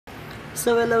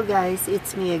So hello guys,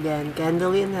 it's me again, Ken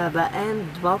Villanueva, and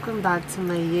welcome back to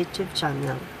my YouTube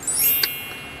channel.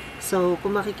 So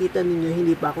kung makikita ninyo,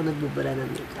 hindi pa ako nagbubura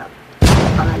ng makeup.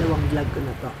 Pangalawang vlog ko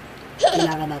na to.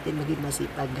 Kailangan natin maging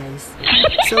masipag guys.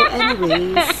 So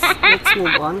anyways, let's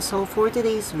move on. So for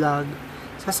today's vlog,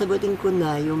 sasagutin ko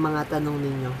na yung mga tanong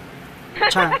ninyo.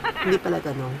 Char, hindi pala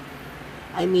tanong.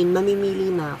 I mean, mamimili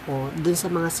na ako dun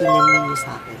sa mga sinend ninyo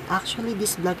sa akin. Actually,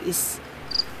 this vlog is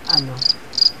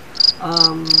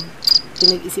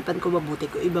pinag-isipan ko mabuti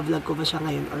kung iba-vlog ko ba siya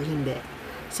ngayon or hindi.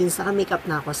 Since naka-makeup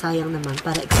na ako, sayang naman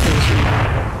para extension na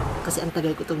ako. Kasi ang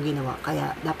tagal ko itong ginawa,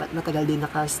 kaya dapat matagal din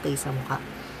naka-stay sa mukha.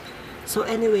 So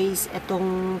anyways,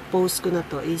 etong post ko na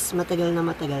to is matagal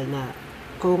na.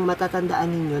 Kung matatandaan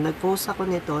ninyo, nag-post ako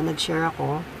nito, nag-share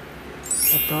ako.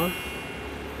 Ito.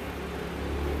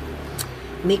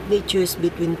 Make me choose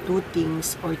between two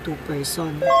things or two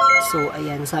person. So,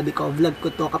 ayan, sabi ko, vlog ko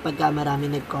to kapag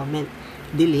marami nag-comment.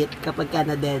 Delete kapag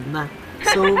na-deadma.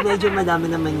 So, medyo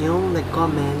madami naman yung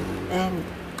nag-comment. And,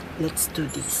 let's do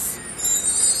this.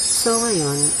 So,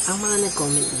 ngayon, ang mga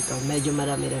nag-comment dito, medyo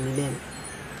marami-rami din.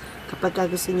 Kapag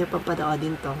gusto nyo pang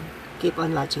panoodin to, keep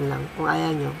on watching lang. Kung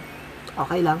ayaw nyo,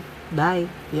 okay lang. Bye.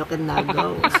 You can now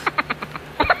go.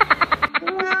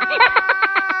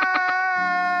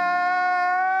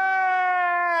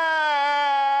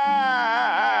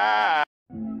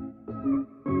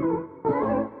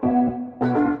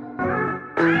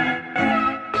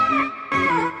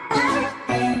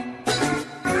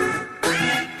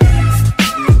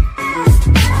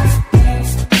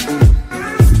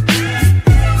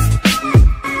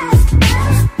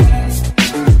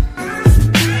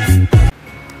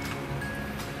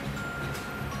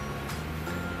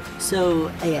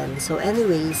 So, ayan. So,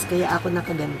 anyways, kaya ako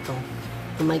nakaganto.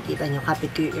 Kung makikita nyo,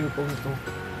 kapit ko yung earphone ko.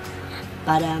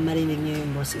 Para marinig nyo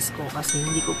yung boses ko. Kasi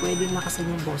hindi ko pwedeng nakasan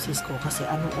yung boses ko. Kasi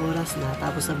anong oras na,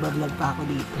 tapos nagbablog pa ako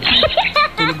dito.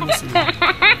 Tulog na sila.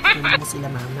 Tulog na sila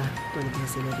mama. Tulog na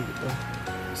sila dito.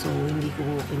 So, hindi ko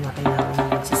kinakailangan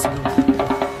yung magsisigaw dito.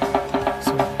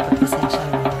 So, pagpasensya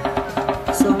nyo.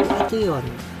 So, ito yun.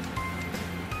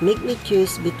 Make me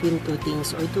choose between two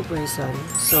things or two person.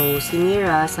 So, si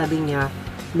Mira, sabi niya,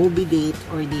 movie date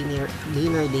or dinner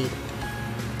date.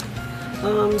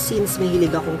 Since mahilig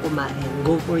akong kumain,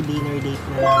 go for dinner date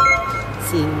na lang.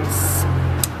 Since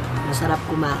masarap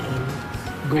kumain,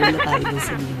 go na tayo din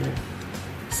sa dinner.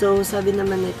 So, sabi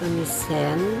naman ito ni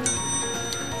Sen,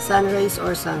 sunrise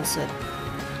or sunset?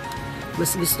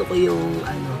 Mas gusto ko yung,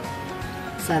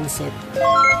 sunset.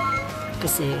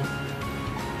 Kasi,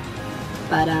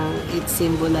 parang it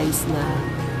symbolize na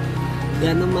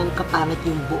gano'n mang kapangit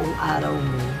yung buong araw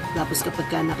mo. Tapos kapag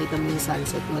ka nakita mo yung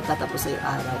sunset, magtatapos sa yung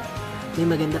araw. May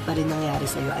maganda pa rin nangyari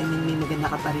sa'yo. I mean, may maganda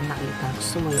ka pa rin nakita.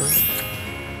 Gusto mo yun?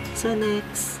 So,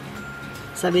 next.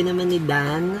 Sabi naman ni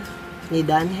Dan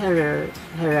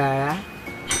Herrera.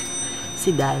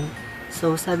 Si Dan.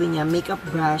 So, sabi niya, makeup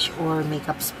brush or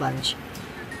makeup sponge.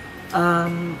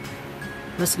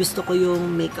 Mas gusto ko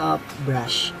yung makeup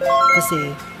brush.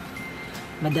 Kasi,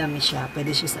 madami siya.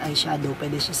 Pwede siya sa eyeshadow,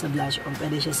 pwede siya sa blush on,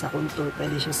 pwede siya sa contour,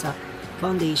 pwede siya sa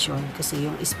foundation. Kasi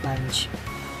yung sponge,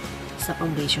 sa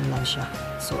foundation lang siya.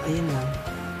 So, ayun lang.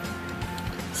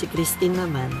 Si Christine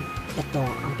naman, ito,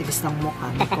 ang tigas ng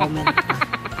mukha, may comment pa.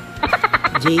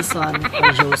 Jason or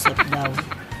Joseph daw.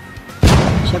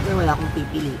 Siyempre, wala akong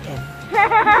pipiliin.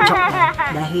 Joke lang.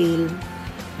 Dahil,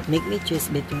 make me choose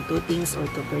between two things or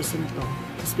two person to.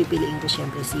 Tapos pipiliin ko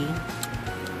siyempre si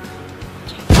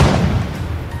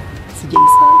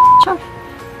Jason. Char!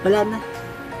 Wala na.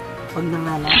 Huwag na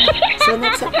nga lang. So,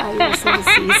 next na tayo sa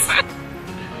sis.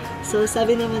 So,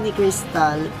 sabi naman ni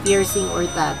Crystal, piercing or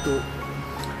tattoo.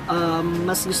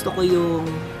 Mas gusto ko yung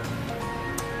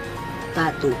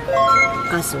tattoo.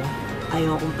 Kaso,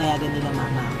 ayaw akong payagan nila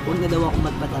mama. Huwag na daw ako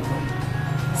magpatato.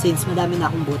 Since madami na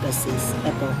akong butas sis.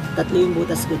 Eto, 3 yung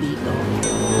butas ko dito.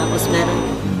 Tapos meron,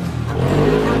 ang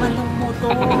init naman ng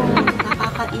motor.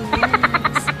 Nakakainis.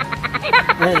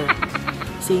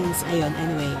 Since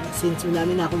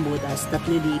madami na akong butas, 3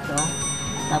 dito,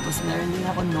 tapos meron din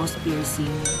ako nose piercing,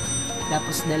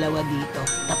 tapos 2 dito,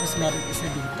 tapos meron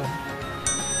isa dito.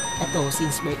 Ito,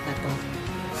 since birth na to.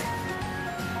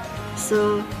 So,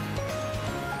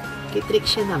 kay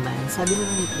Trixia naman, sabi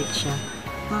naman ni Trixia,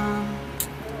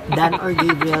 Dan or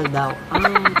Gabriel daw.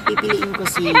 Pipiliin ko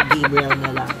si Gabriel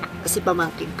na lang. Kasi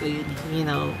pamangkin ko yun, you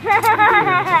know.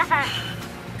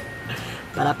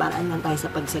 Para-paraan lang tayo sa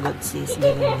pagsagot sis.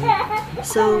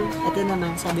 So, ito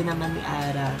naman, sabi naman ni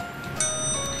Ara.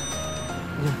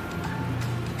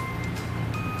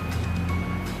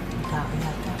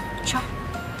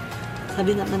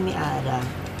 Sabi naman ni Ara,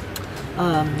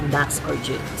 Dax or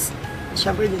Jigs.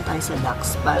 Siyempre din tayo sa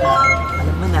Dax para,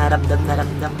 alam mo na,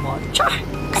 ramdam mo. Char!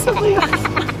 Gusto ko yun.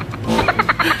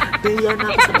 Kaya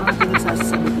na ako sa mga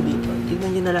pinagsasabi ko dito. Tingnan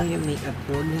nyo na lang yung makeup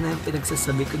ko. Yun na yung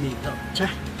pinagsasabi ko dito.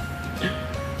 Char!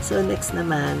 So, next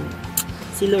naman,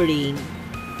 si Lorraine.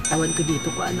 Tawan ko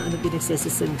dito kung ano-ano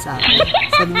pinagsasasun sa akin.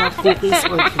 Sabi niya, cookies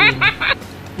or cream.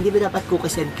 Hindi ba dapat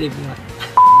cookies and cream nga?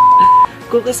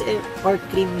 Cookies or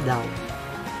cream daw.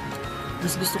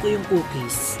 Mas gusto ko yung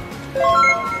cookies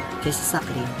kaysa sa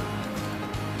cream.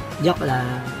 Joke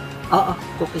lang. Oo,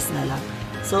 cookies na lang.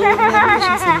 So, meron na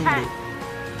siyang sinili.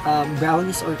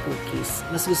 Brownies or cookies.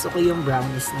 Mas gusto ko yung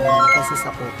brownies na lang kaysa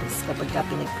sa cookies. Kapag ka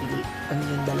pinagpili, ano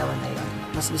yung dalawa na yun.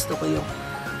 Mas gusto ko yung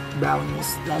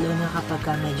brownies. Lalo na kapag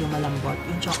ka medyo malambot.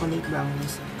 Yung chocolate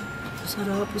brownies.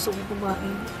 Sarap. Gusto ko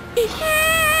kumain.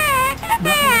 Bakit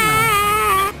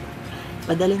naman?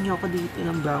 Padala niyo ako dito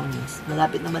ng brownies.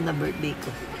 Malapit naman na birthday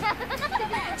ko.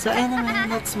 So, anyway,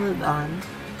 let's move on.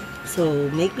 So,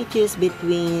 make me choose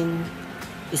between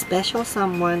special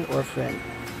someone or friend.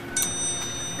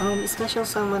 Special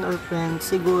someone or friend,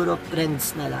 siguro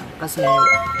friends na lang. Kasi,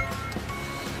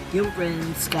 yung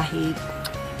friends, kahit,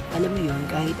 alam mo yun,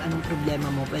 kahit anong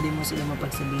problema mo, pwede mo sila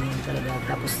mapagsabihin talaga.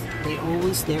 Tapos, they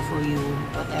always there for you,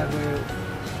 whatever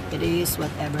it is,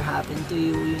 whatever happened to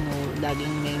you, you know,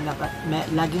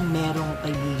 laging merong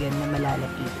kaibigan na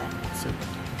malalapitan. So,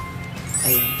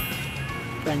 ayun.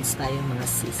 Friends tayo, mga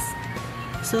sis.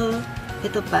 So,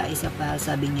 ito pa, isa pa,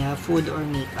 sabi niya, food or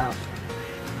makeup.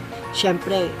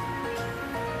 Siyempre,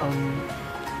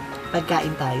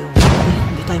 pagkain tayo.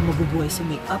 Hindi tayo mabubuhay sa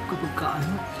makeup kapag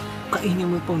kainin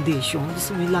mo yung foundation,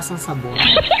 gusto mo yung lasang sabon.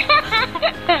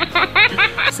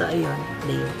 So, ayun,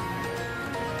 Leo.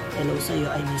 Hello sa'yo,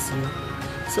 I miss you.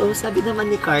 So, sabi naman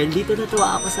ni Carl, dito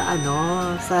natuwa ako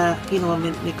sa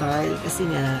kinoment ni Carl. Kasi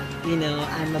nga, you know,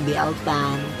 I'm a BL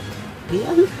fan.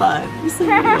 BL fan. Gusto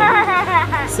mo yun?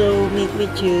 So, make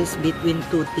me choose between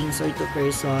two things or two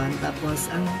person.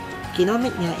 Tapos, ang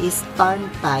kinoment niya is turn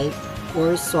type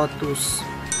or sotus.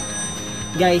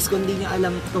 Guys, kung di nyo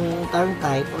alam itong turn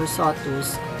type or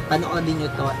sotus, panoodin nyo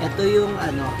to. Ito yung,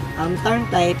 turn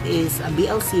type is a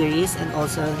BL series and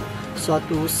also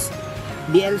sotus.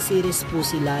 BL series po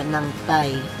sila ng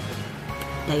Thai.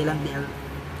 Thai lang BL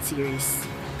series.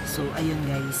 So, ayun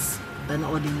guys.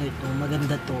 Panoodin nyo ito.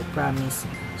 Maganda to. Promise.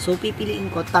 So,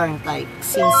 pipiliin ko turn type.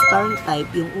 Since turn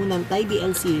type, yung unang Thai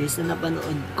BL series na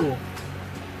napanood ko,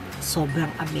 sobrang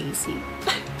amazing.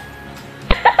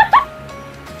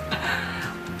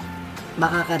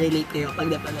 Makaka-relate kayo pag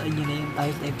napanood nyo na yung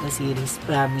turn type na series.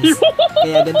 Promise.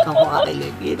 Kaya ganito ako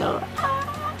kakilig. You know?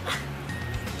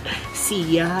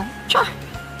 Siya.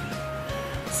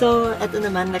 So, eto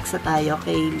naman, next na tayo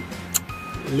kay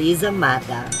Liza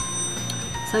Mata.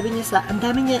 Sabi niya ang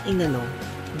dami niya ang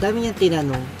dami niya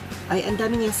tinanong, ang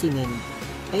dami niya sinend.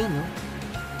 Ayan, no?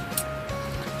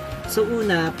 So,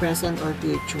 una, present or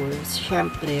future.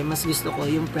 Siyempre, mas gusto ko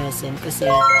yung present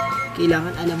kasi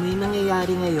kailangan alam mo yung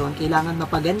nangyayari ngayon, kailangan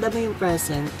mapaganda mo yung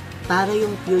present para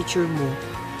yung future mo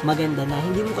maganda na.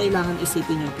 Hindi mo kailangan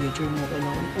isipin yung future mo.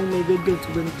 Kailangan, oh my God,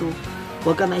 ganito.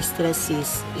 Huwag ka ma-stress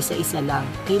sis, isa-isa lang.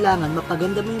 Kailangan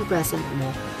mapaganda mo yung present mo.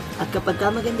 At kapag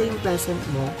ka maganda yung present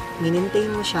mo, minintay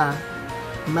mo siya,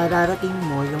 mararating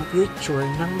mo yung future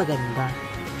ng maganda.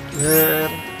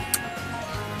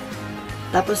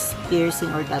 Tapos, piercing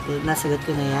or tattoo, nasagot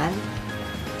ko na yan.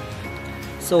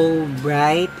 So,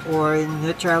 bright or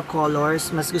neutral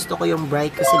colors, mas gusto ko yung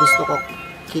bright kasi gusto ko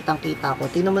kitang-kita ko.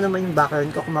 Tingnan mo naman yung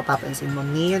background ko kung mapapansin mo.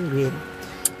 Neon green.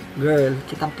 Girl,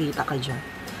 kitang-kita ka dyan.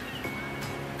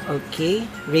 Okay.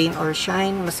 Rain or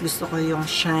shine. Mas gusto ko yung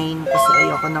shine kasi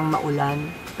ayoko ng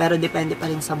maulan. Pero depende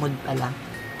pa rin sa mood pala.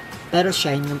 Pero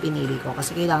shine yung pinili ko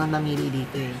kasi kailangan mamili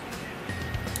dito eh.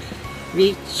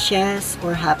 Riches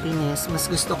or happiness.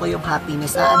 Mas gusto ko yung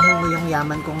happiness. Aanhin mo yung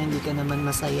yaman kung hindi ka naman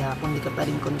masaya. Kung hindi ka pa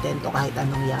rin kontento kahit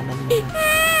anong yaman mo.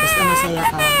 Basta masaya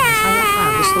ka. Masaya ka.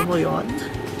 Gusto mo yon?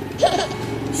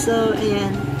 So,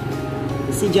 ayan.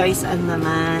 Si Joyce Ann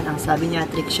naman, ang sabi niya,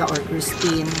 Trixia or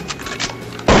Christine.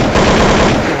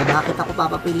 Bakit ako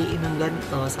papapiliin ng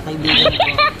ganito sa kaibigan ko?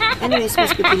 Anyways,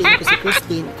 mas pipiliin ko si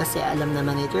Christine kasi alam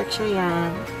naman ni Trixia yan.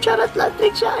 Charot lang,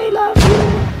 Trixia, I love you.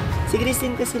 Si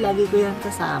Christine kasi lagi ko yan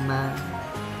kasama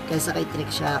kaysa kay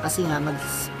Trixia kasi nga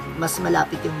mas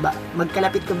malapit yung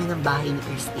magkalapit kami ng bahay ni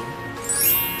Christine.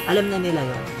 Alam na nila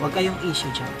yon. Huwag kayong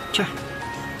issue dyan. Tcha.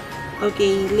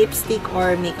 Okay, lipstick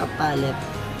or makeup palette.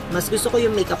 Mas gusto ko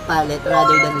yung makeup palette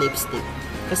rather than lipstick.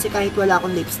 Kasi kahit wala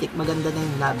akong lipstick, maganda na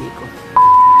yung labi ko.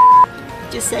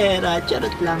 Chusera,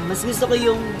 charot lang. Mas gusto ko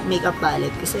yung makeup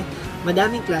palette kasi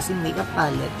madaming klaseng makeup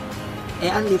palette. Eh,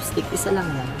 ang lipstick, isa lang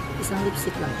yan. Isang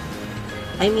lipstick lang.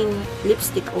 I mean,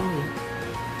 lipstick only.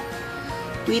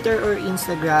 Twitter or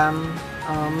Instagram,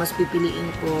 mas pipiliin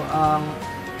ko ang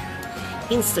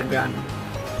Instagram.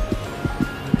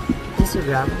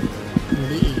 Instagram?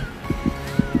 Hindi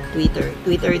eh.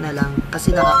 Twitter na lang.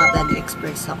 Kasi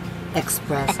nakakapag-express ako.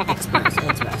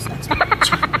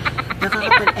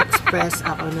 Nakakapag-express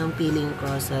ako ng feeling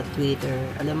ko sa Twitter.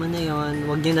 Alam mo na yon,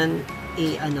 wag nyo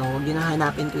na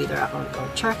hanapin Twitter account ko.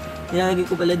 Char, nilalagay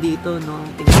ko pala dito, no?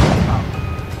 Tingnan ko.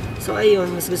 So, ayun,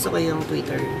 mas gusto ko yung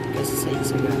Twitter kasi sa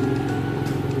Instagram.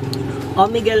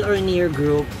 Omegle or Near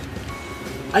Group?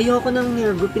 Ayoko ng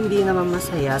Near Group, hindi naman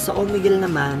masaya. So, Omegle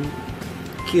naman,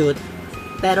 cute,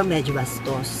 pero medyo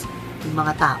bastos. Yung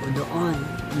mga tao doon,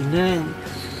 yun.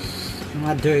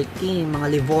 Mga dirty, mga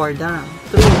livorda.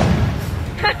 True.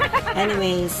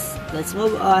 Anyways, let's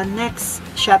move on. Next,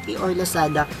 Shopee or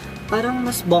Lazada. Parang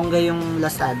mas bongga yung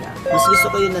Lazada. Mas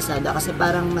gusto ko yung Lazada kasi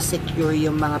parang mas secure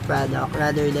yung mga product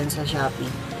rather than sa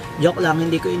Shopee. Joke lang,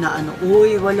 hindi ko inaano,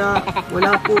 uy, wala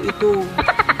po ito.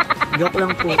 Joke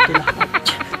lang po ito lahat.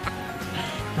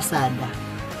 Lazada.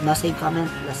 Nasa yung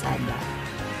comment, Lazada.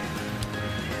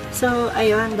 So,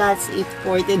 ayun, that's it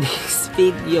for today's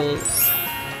video.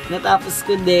 Natapos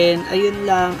ko din, ayun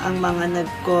lang ang mga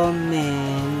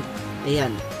nag-comment.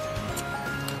 Ayan.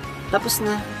 Tapos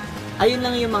na. Ayun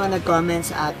lang yung mga nag-comment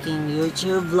sa aking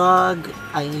YouTube vlog.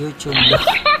 YouTube vlog.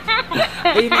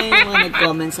 Ayun na yung mga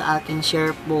nag-comment sa aking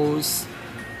share post.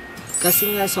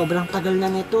 Kasi nga, sobrang tagal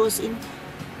na nito.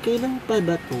 Kailan pa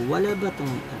ba to? Wala ba tong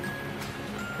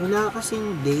wala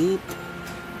kasing date.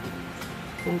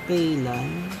 Kung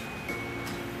kailan.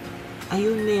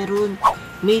 Ayun, meron.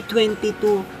 May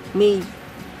 22, May,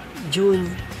 June,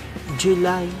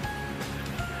 July.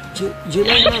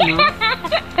 July na, no?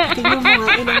 Tingnan mo nga,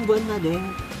 ilang buwan na din.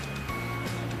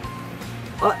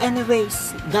 Oh,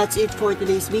 anyways, that's it for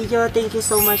today's video. Thank you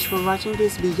so much for watching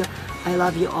this video. I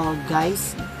love you all,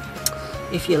 guys.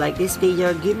 If you like this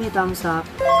video, give me a thumbs up.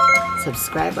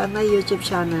 Subscribe on my YouTube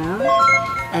channel.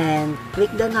 And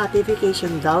click the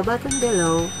notification bell button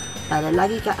below para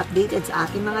lagi ka updated sa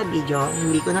aking mga video.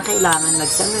 Hindi ko na kailangan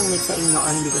mag-send ng link sa inyo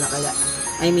or hindi ko na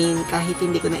kahit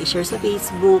hindi ko na i-share sa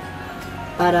Facebook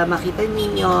para makita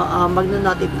ninyo,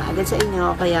 magno-notif na agad sa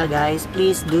inyo. Kaya guys,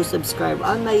 please do subscribe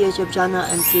on my YouTube channel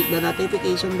and click the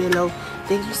notification below.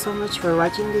 Thank you so much for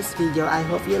watching this video. I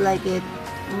hope you like it.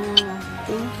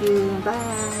 Thank you.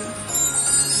 Bye!